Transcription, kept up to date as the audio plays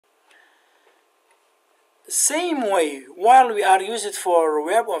Same way, while we are using it for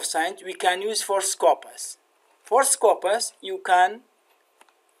Web of Science, we can use for Scopus. For Scopus, you can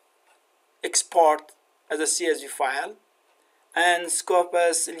export as a CSV file, and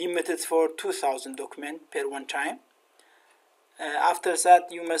Scopus limited for 2000 documents per one time. After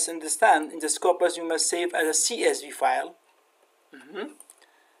that, you must understand, in the Scopus you must save as a CSV file.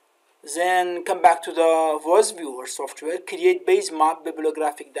 Then come back to the VOSViewer software, create base map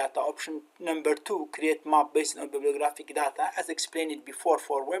bibliographic data. Option number 2, create map based on bibliographic data, as explained before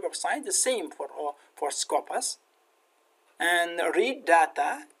for Web of Science, the same for Scopus. And read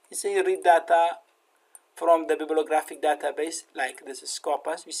data, you say read data from the bibliographic database, like this is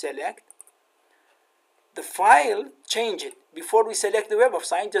Scopus, we select. The file, change it. Before we select the Web of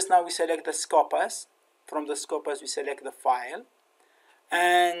Science, just now we select the Scopus. From the Scopus we select the file.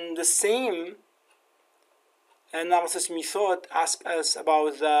 And the same analysis method asks us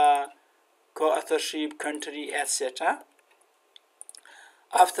about the co-authorship, country, etc.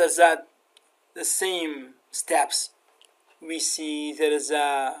 After that, the same steps. We see there is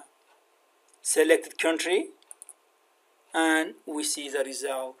a selected country, and we see the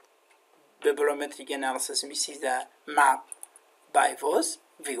result. Bibliometric analysis, we see the map by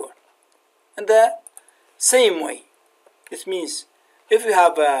VOSViewer. And the same way, it means if you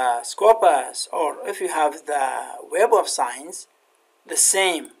have a Scopus or if you have the Web of Science, the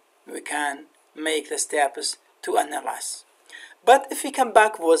same, we can make the steps to analyze. But if we come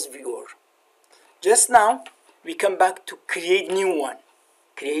back VOSViewer, just now we come back to create new one,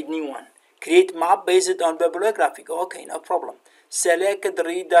 create map based on bibliographic. Okay, no problem. Select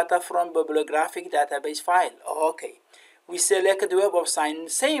read data from bibliographic database file. Okay, we select the Web of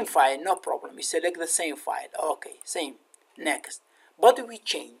Science, same file, no problem. We select the same file. Okay, same. Next. But we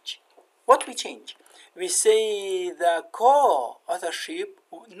change. What we change? We say the co-authorship,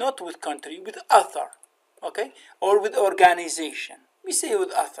 not with country, with author. Okay, or with organization. We say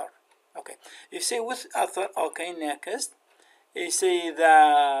with author. Okay, you say with author. Okay, next. You say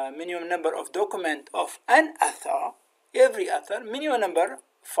the minimum number of document of an author. Every author, minimum number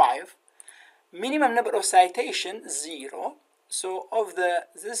 5, minimum number of citation 0. So of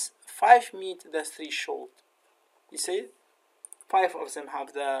this 5 meet the threshold. You see, 5 of them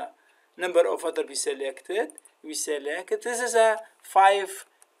have the number of authors we selected. We select. This is a 5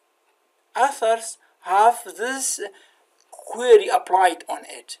 authors have this query applied on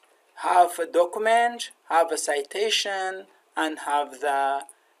it. Have a document, have a citation, and have the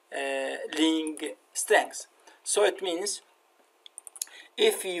link strength. So it means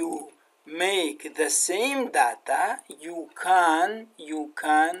if you make the same data, you can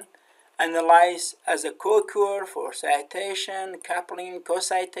analyze as a co-cure for citation, coupling,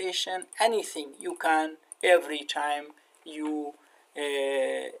 co-citation, anything you can every time you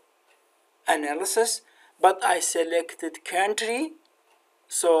analysis. But I selected country,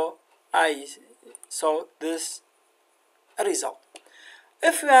 so I saw this result.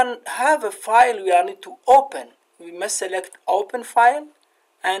 If we have a file we need to open, we must select open file,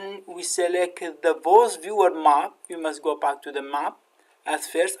 and we select the VOSViewer map. We must go back to the map. At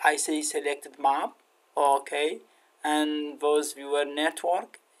first I say selected map, okay, and VOSViewer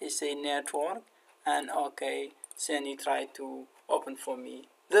network, I say network, and okay, then he try to open for me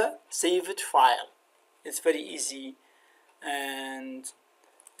the saved file. It's very easy, and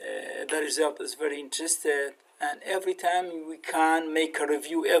the result is very interesting. And every time we can make a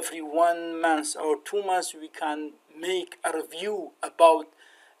review, every 1 month or 2 months we can make a review about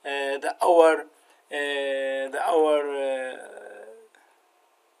our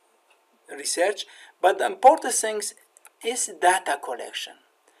research. But the important thing is data collection.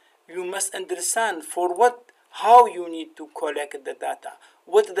 You must understand how you need to collect the data,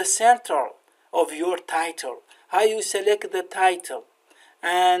 what the center of your title, how you select the title,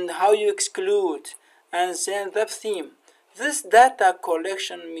 and how you exclude, and then the theme. This data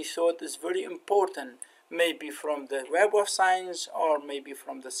collection method is very important, maybe from the Web of Science or maybe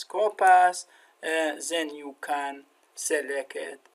from the Scopus. Then you can select it